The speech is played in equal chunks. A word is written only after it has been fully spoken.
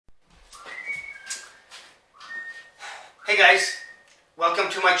guys, welcome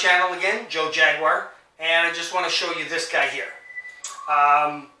to my channel again, Joe Jaguar, and I just want to show you this guy here.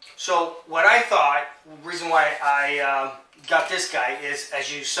 So what I thought, the reason why I got this guy is,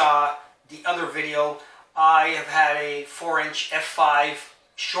 as you saw the other video, I have had a 4-inch f5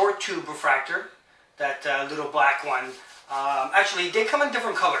 short tube refractor, that little black one. Actually, they come in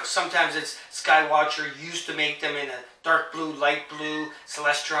different colors. Sometimes it's Skywatcher used to make them in a dark blue, light blue,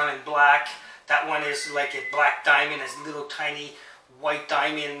 celestron, and black. That one is like a black diamond, has little tiny white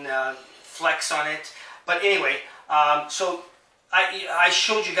diamond flecks on it. But anyway, so I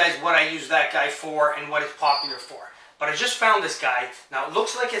showed you guys what I use that guy for and what it's popular for. But I just found this guy. Now it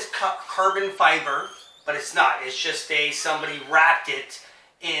looks like it's carbon fiber, but it's not. It's just somebody wrapped it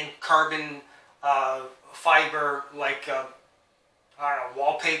in carbon fiber, like I don't know,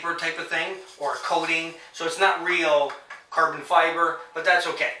 wallpaper type of thing, or a coating. So it's not real carbon fiber, but that's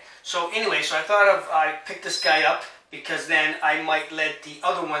okay. So anyway, so I thought I picked this guy up because then I might let the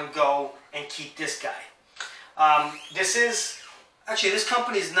other one go and keep this guy. This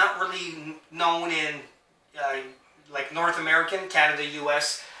company is not really known in like North American, Canada,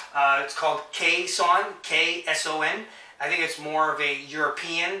 US. It's called Kson, K-S-O-N. I think it's more of a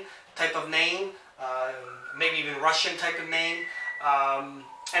European type of name, maybe even Russian type of name.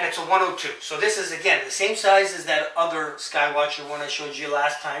 And it's a 102. So this is, again, the same size as that other Skywatcher one I showed you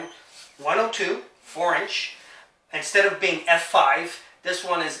last time. 102, 4-inch. Instead of being f5, this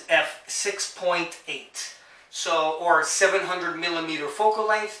one is f6.8. So, or 700 millimeter focal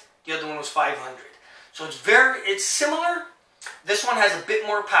length. The other one was 500. So it's similar. This one has a bit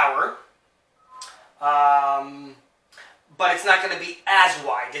more power. But it's not going to be as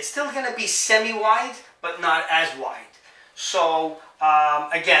wide. It's still going to be semi-wide, but not as wide. So,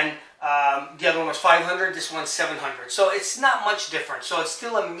 again, the other one was 500, this one's 700. So it's not much different. So it's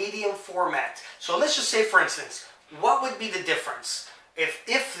still a medium format. So let's just say, for instance, what would be the difference if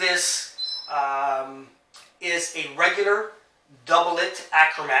this is a regular double-lit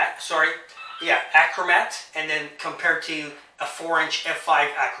achromat, achromat, and then compared to a 4-inch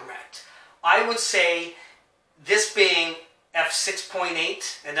f5 achromat. I would say this being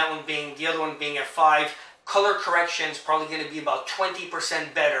f6.8 and that one being, the other one being f5, color correction is probably going to be about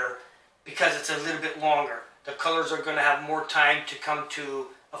 20% better because it's a little bit longer. The colors are going to have more time to come to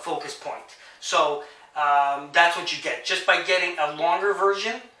a focus point. So that's what you get. Just by getting a longer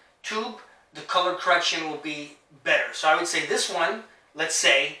version tube, the color correction will be better. So I would say this one, let's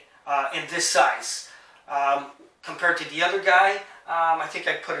say, in this size, compared to the other guy, I think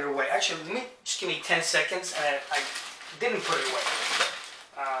I put it away. Actually, just give me 10 seconds. I didn't put it away.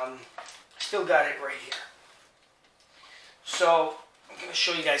 Still got it right here. So I'm going to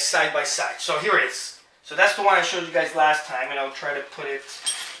show you guys side by side. So here it is. So that's the one I showed you guys last time, and I'll try to put it.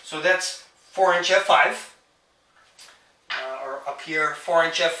 So that's 4-inch f5, or up here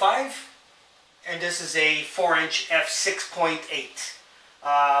 4-inch f5, and this is a 4-inch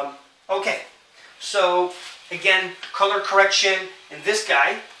f6.8. Okay, so again, color correction in this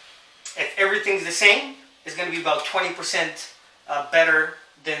guy, if everything's the same, is going to be about 20% better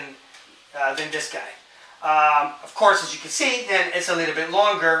than this guy. Of course, as you can see, then it's a little bit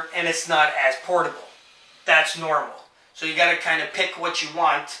longer and it's not as portable. That's normal. So you got to kind of pick what you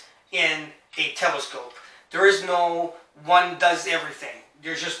want in a telescope. There is no one does everything.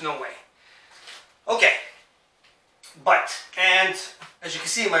 There's just no way. Okay. And as you can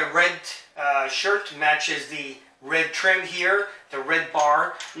see, my red shirt matches the red trim here, the red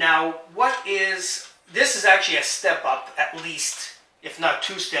bar. Now, this is actually a step up, at least, if not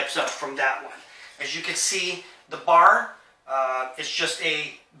 2 steps up from that one. As you can see, the bar is just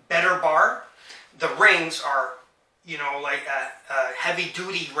a better bar. The rings are, you know, like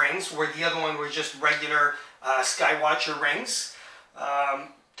heavy-duty rings, where the other one were just regular Skywatcher rings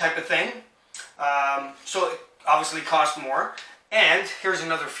type of thing. So it obviously costs more. And here's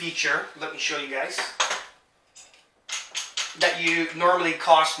another feature, let me show you guys, that you normally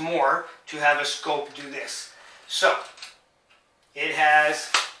cost more to have a scope do this. So it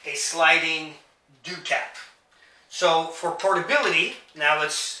has a sliding dew cap. So for portability, now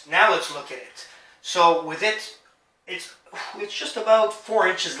let's look at it. So with it, it's just about 4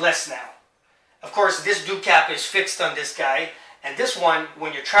 inches less now. Of course, this dew cap is fixed on this guy, and this one,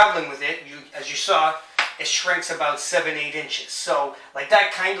 when you're traveling with it, as you saw, it shrinks about 7-8 inches. So like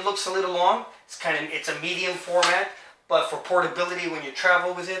that kind of looks a little long. It's a medium format, but for portability, when you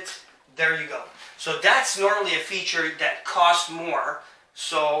travel with it, there you go. So that's normally a feature that costs more.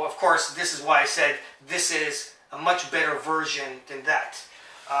 So of course, this is why I said this is a much better version than that.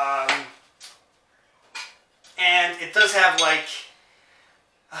 And it does have like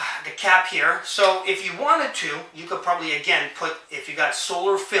the cap here. So if you wanted to, you could probably again put, if you got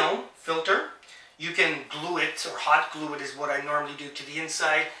solar film filter, you can glue it, or hot glue it is what I normally do to the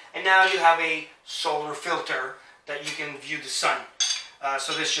inside. And now you have a solar filter that you can view the sun.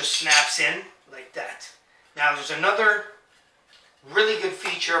 So this just snaps in like that. Now there's another really good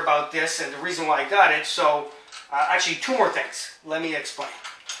feature about this, and the reason why I got it. So actually two more things. Let me explain.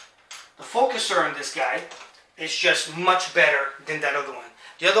 The focuser in this guy is just much better than that other one.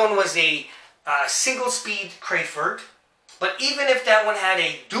 The other one was a single speed Crayford, but even if that one had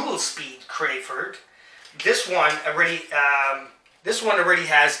a dual speed Crayford, this one already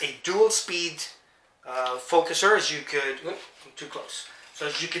has a dual speed focuser, as you could, I'm too close. So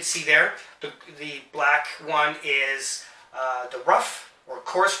as you can see there, the black one is the rough or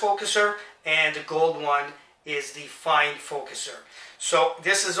coarse focuser, and the gold one is the fine focuser. So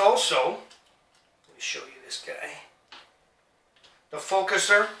this is also, let me show you this guy. The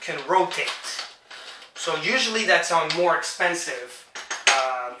focuser can rotate. So usually that's on more expensive,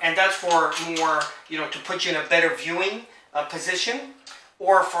 and that's for more, to put you in a better viewing position,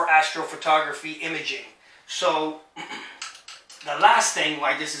 or for astrophotography imaging. So the last thing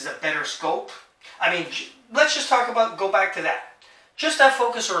why this is a better scope, I mean, let's just go back to that. Just that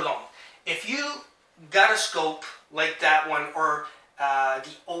focuser alone. If you got a scope like that one, or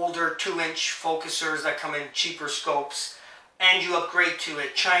the older 2-inch focusers that come in cheaper scopes, and you upgrade to a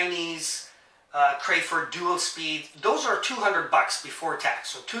Chinese Crayford dual speed, those are $200 before tax.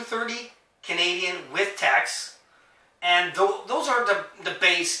 So $230 Canadian with tax, and those are the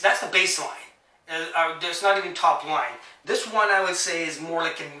base. That's the baseline. There's not even top line. This one I would say is more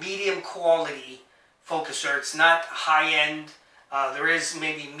like a medium quality focuser. It's not high end. There is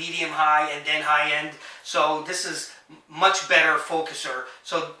maybe medium high and then high end. So this is much better focuser.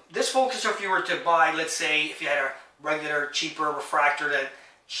 So this focuser, if you were to buy, let's say if you had a regular cheaper refractor that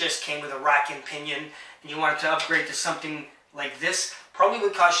just came with a rack and pinion, and you wanted to upgrade to something like this, probably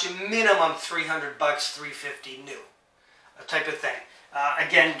would cost you minimum $300, $350 new, type of thing.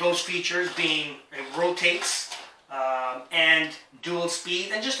 Again, those features being it rotates and dual speed,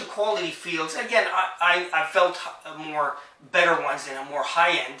 and just the quality feels. Again, I felt more better ones than a more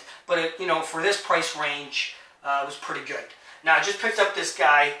high end, but it, for this price range, it was pretty good. Now I just picked up this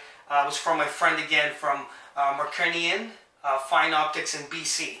guy. It was from my friend again from Marconian Fine Optics in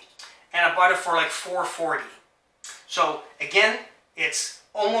BC, and I bought it for like $440. So again, it's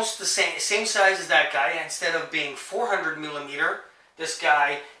almost the same size as that guy. Instead of being 400 millimeter, this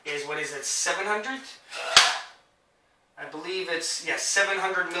guy is, what is it, 700? I believe it's, yes,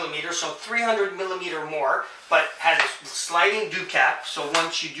 700 millimeter, so 300 millimeter more, but has a sliding dew cap. So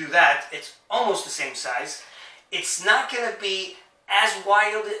once you do that, it's almost the same size. It's not going to be as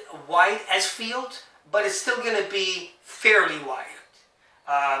wide as field, but it's still going to be fairly wide.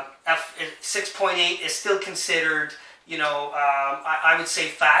 6.8 is still considered, I would say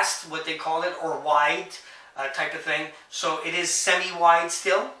fast, what they call it, or wide type of thing. So it is semi-wide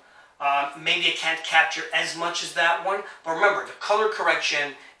still. Maybe it can't capture as much as that one, but remember, the color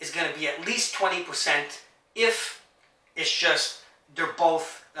correction is going to be at least 20% if it's just, they're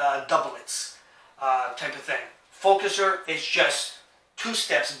both doublets type of thing. Focuser is just 2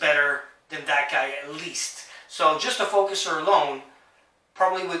 steps better than that guy at least. So just a focuser alone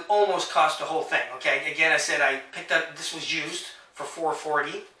probably would almost cost the whole thing. Okay, again, I said I picked up, this was used for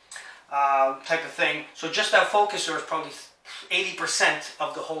 $440 type of thing. So just that focuser is probably 80%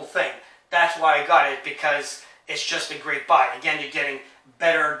 of the whole thing. That's why I got it, because it's just a great buy. Again, you're getting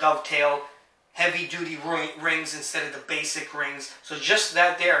better dovetail, heavy duty rings instead of the basic rings. So just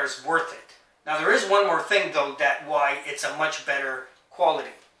that there is worth it. Now there is one more thing though, that why it's a much better quality.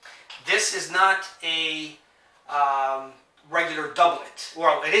 This is not a regular doublet.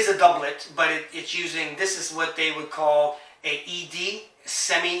 Well, it is a doublet, but it's using, this is what they would call a ED,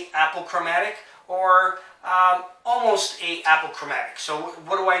 semi-apochromatic, or almost a apochromatic. So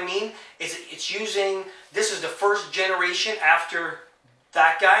what do I mean? It's using, this is the first generation after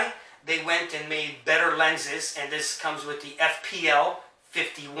that guy. They went and made better lenses, and this comes with the FPL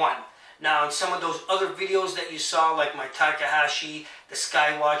 51. Now in some of those other videos that you saw, like my Takahashi, the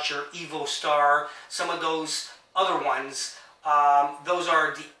Skywatcher, Evo Star, some of those other ones, those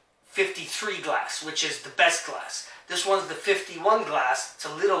are the 53 glass, which is the best glass. This one's the 51 glass. It's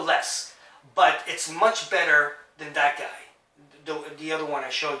a little less, but it's much better than that guy, the other one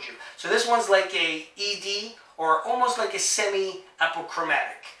I showed you. So this one's like a ED, or almost like a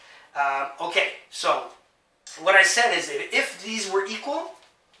semi-apochromatic. Okay, so what I said is, if these were equal,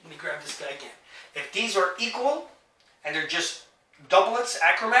 let me grab this guy again. If these are equal, and they're just doublets,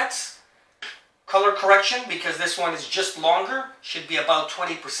 achromats, Color correction, because this one is just longer, should be about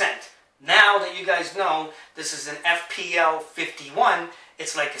 20%. Now that you guys know this is an FPL 51,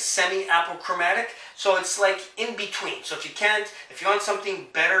 it's like a semi-apochromatic, so it's like in between. So if you want something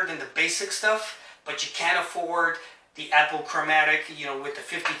better than the basic stuff, but you can't afford the apochromatic, with the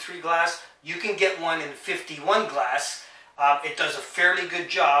 53 glass, you can get one in 51 glass. It does a fairly good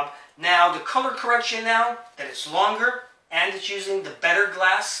job. Now the color correction, now that it's longer and it's using the better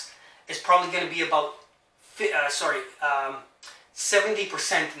glass, is probably going to be about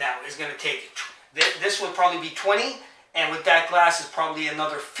 70% now is going to take it. This would probably be 20, and with that glass is probably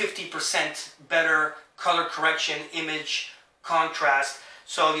another 50% better color correction, image, contrast.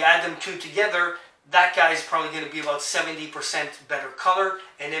 So you add them two together, that guy is probably going to be about 70% better color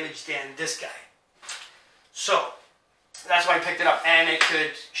and image than this guy. So that's why I picked it up, and it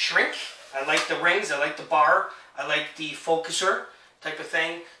could shrink. I like the rings, I like the bar, I like the focuser type of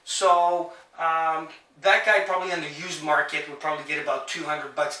thing. So that guy probably on the used market would probably get about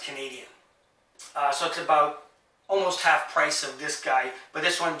 200 bucks Canadian. So it's about almost half price of this guy, but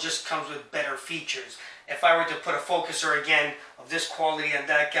this one just comes with better features. If I were to put a focuser again of this quality on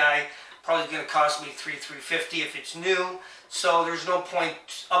that guy, probably going to cost me $350 if it's new. So there's no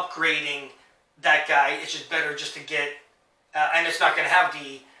point upgrading that guy. It's just better just to get, and it's not going to have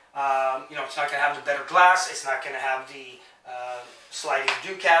the, it's not going to have the better glass. It's not going to have the sliding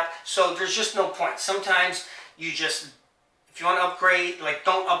dew cap. So there's just no point. Sometimes you just, if you want to upgrade, like,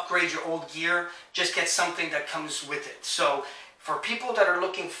 don't upgrade your old gear, just get something that comes with it. So for people that are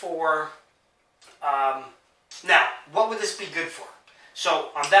looking for, now, what would this be good for?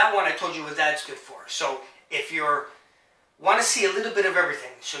 So on that one, I told you what that's good for. So if you want to see a little bit of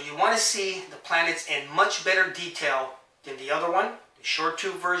everything, so you want to see the planets in much better detail than the other one, the short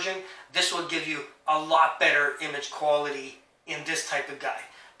tube version, this will give you a lot better image quality in this type of guy.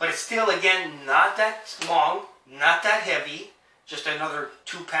 But it's still, again, not that long, not that heavy, just another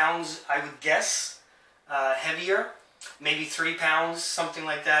 2 pounds, I would guess, heavier, maybe 3 pounds, something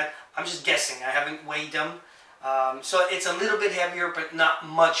like that. I'm just guessing, I haven't weighed them. So it's a little bit heavier, but not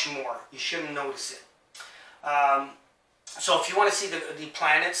much more. You shouldn't notice it. So if you want to see the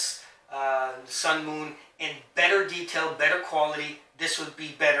planets, the sun, moon, in better detail, better quality, this would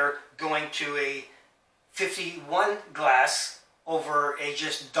be better going to a 51 glass over a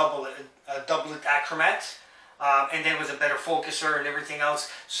just doublet achromat, and then with a better focuser and everything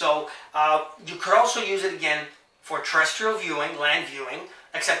else. So you could also use it again for terrestrial viewing, land viewing,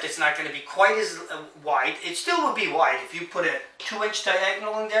 except it's not going to be quite as wide. It still would be wide if you put a 2-inch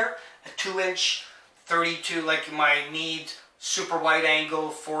diagonal in there, a 2-inch 32, like my meade super wide angle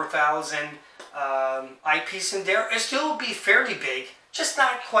 4000 eyepiece in there. It still would be fairly big, just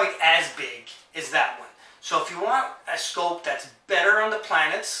not quite as big as that one. So if you want a scope that's better on the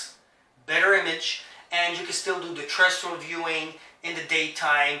planets, better image, and you can still do the terrestrial viewing in the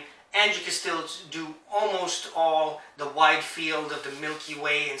daytime, and you can still do almost all the wide field of the Milky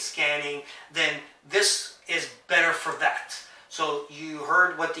Way and scanning, then this is better for that. So you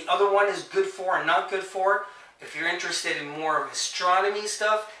heard what the other one is good for and not good for. If you're interested in more of astronomy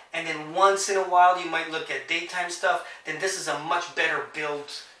stuff, and then once in a while you might look at daytime stuff, then this is a much better build,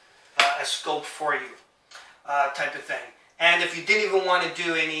 a scope for you, type of thing. And if you didn't even want to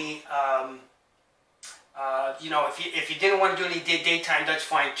do any, if you didn't want to do any daytime, that's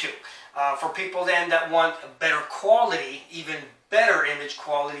fine too. For people then that want a better quality, even better image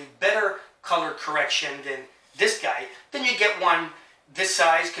quality, better color correction than this guy, then you get one this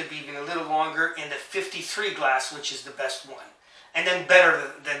size, could be even a little longer, in the 53 glass, which is the best one. And then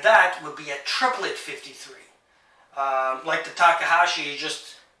better than that would be a triplet 53. Like the Takahashi,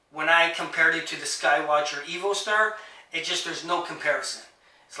 when I compared it to the Skywatcher EvoStar, there's no comparison.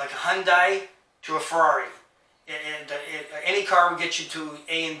 It's like a Hyundai to a Ferrari. Any car will get you to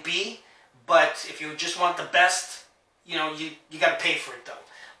A and B, but if you just want the best, you got to pay for it though.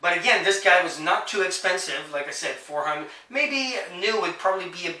 But again, this guy was not too expensive. Like I said, 400. Maybe new would probably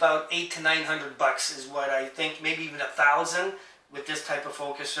be about 800 to 900 bucks is what I think. Maybe even 1,000 with this type of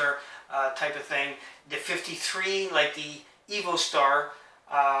focuser, type of thing. The 53, like the EvoStar,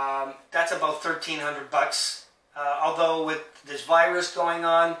 that's about 1,300 bucks. Although with this virus going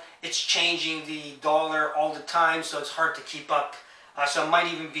on, it's changing the dollar all the time, so it's hard to keep up. So it might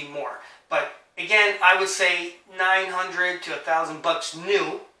even be more. But again, I would say 900 to 1,000 bucks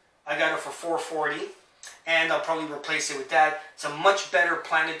new. I got it for 440, and I'll probably replace it with that. It's a much better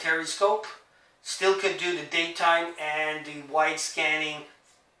planetary scope. Still could do the daytime and the wide scanning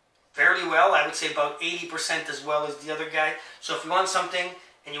fairly well. I would say about 80% as well as the other guy. So if you want something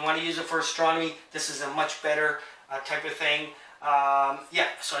and you want to use it for astronomy, this is a much better type of thing. Yeah,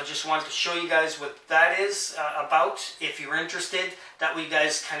 so I just wanted to show you guys what that is about. If you're interested, that way you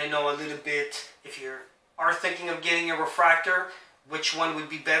guys kind of know a little bit. If you are thinking of getting a refractor, which one would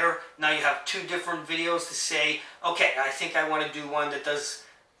be better. Now you have two different videos to say, okay, I think I want to do one that does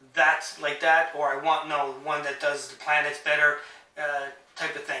that like that, or I want one that does the planets better,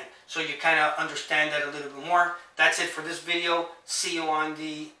 type of thing. So you kind of understand that a little bit more. That's it for this video. See you on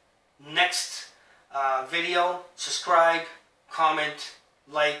the next video. Subscribe, comment,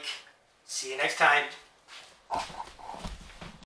 like. See you next time.